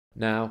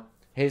Now,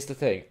 here's the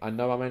thing. I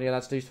know I'm only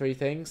allowed to do 3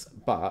 things,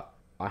 but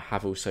I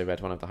have also read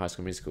one of the High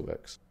School Musical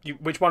books.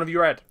 Which one have you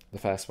read? The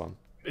first one.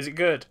 Is it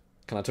good?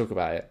 Can I talk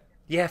about it?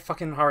 Yeah,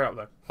 fucking hurry up,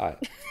 though.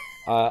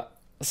 Alright.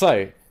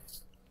 So,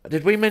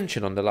 did we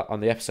mention on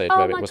the episode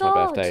where it was my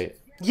birthday?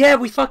 Yeah,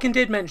 we fucking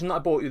did mention that I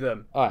bought you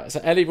them. Alright, so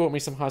Ellie bought me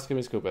some High School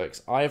Musical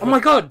books. Oh my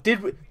god,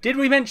 did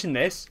we mention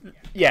this?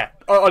 Yeah.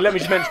 Oh, let me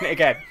just mention it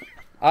again.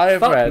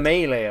 Fuck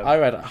me, Liam. I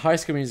read High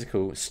School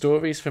Musical,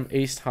 Stories from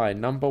East High,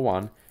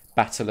 #1,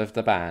 Battle of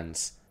the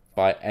Bands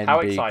by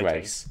N.B.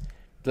 Grace.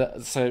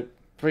 So,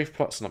 brief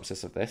plot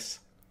synopsis of this.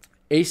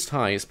 East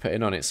High is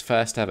putting on its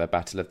first ever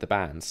Battle of the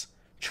Bands.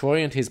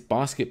 Troy and his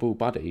basketball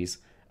buddies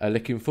are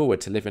looking forward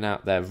to living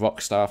out their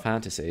rock star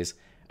fantasies,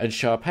 and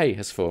Sharpay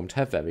has formed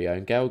her very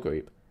own girl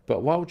group.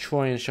 But while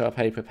Troy and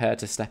Sharpay prepare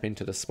to step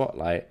into the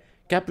spotlight,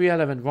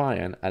 Gabriella and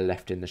Ryan are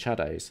left in the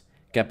shadows.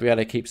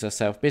 Gabriella keeps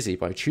herself busy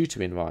by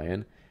tutoring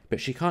Ryan,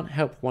 but she can't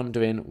help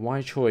wondering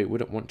why Troy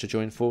wouldn't want to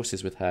join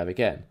forces with her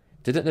again.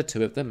 Didn't the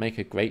two of them make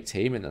a great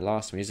team in the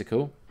last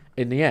musical?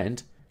 In the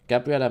end,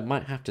 Gabriella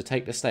might have to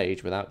take the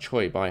stage without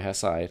Troy by her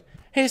side.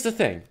 Here's the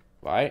thing,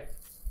 right?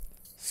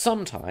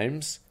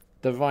 Sometimes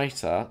the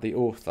writer, the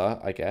author,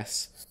 I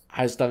guess,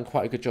 has done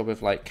quite a good job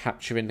of like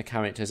capturing the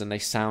characters and they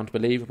sound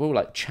believable,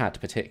 like Chad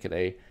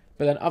particularly.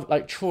 But then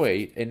like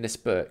Troy in this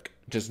book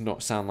does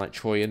not sound like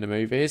Troy in the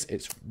movies.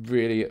 It's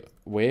really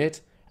weird.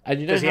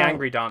 And you know, does he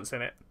angry dance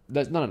in it?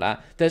 There's none of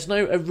that. There's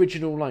no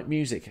original like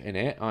music in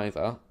it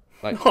either.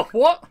 Like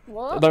what?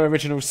 No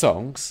original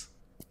songs.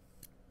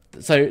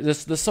 So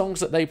the songs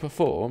that they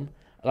perform,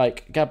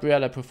 like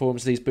Gabriella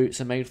performs "These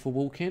Boots Are Made for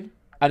Walking,"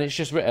 and it's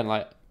just written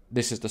like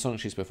this is the song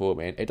she's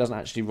performing. It doesn't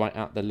actually write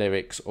out the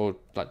lyrics or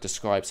like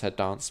describes her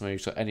dance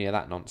moves or any of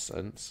that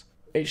nonsense.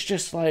 It's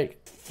just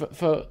like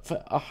for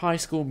a High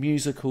School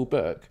Musical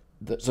book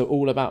that's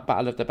all about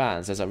Battle of the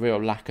Bands, there's a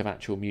real lack of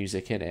actual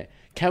music in it.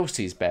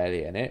 Kelsey's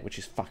barely in it, which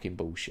is fucking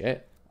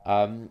bullshit.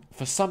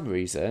 For some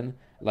reason,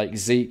 like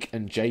Zeke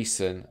and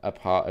Jason are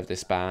part of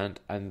this band,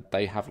 and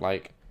they have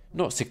like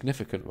not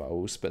significant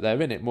roles, but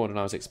they're in it more than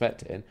I was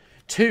expecting.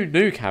 2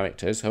 new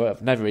characters who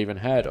I've never even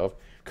heard of,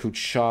 called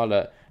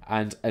Charlotte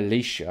and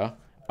Alicia,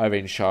 are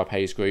in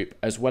Sharpay's group,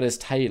 as well as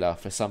Taylor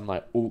for some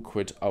like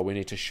awkward, we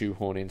need to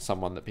shoehorn in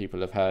someone that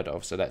people have heard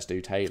of, so let's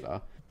do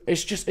Taylor.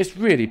 It's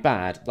really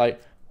bad.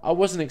 Like, I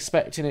wasn't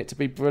expecting it to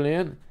be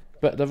brilliant,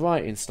 but the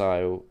writing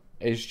style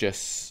is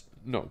just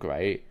not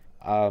great.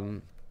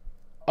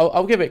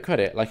 I'll give it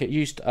credit. Like, it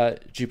used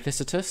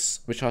duplicitous,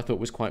 which I thought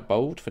was quite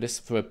bold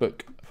for a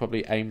book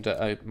probably aimed at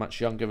a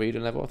much younger reader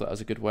level. I thought that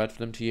was a good word for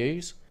them to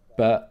use.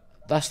 But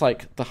that's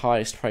like the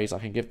highest praise I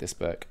can give this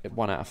book.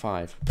 1 out of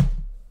 5.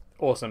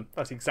 Awesome.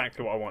 That's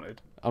exactly what I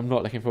wanted. I'm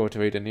not looking forward to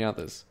reading the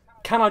others.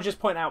 Can I just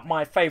point out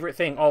my favourite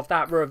thing of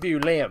that review,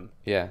 Liam?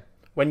 Yeah.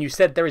 When you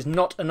said there is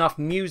not enough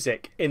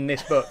music in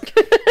this book.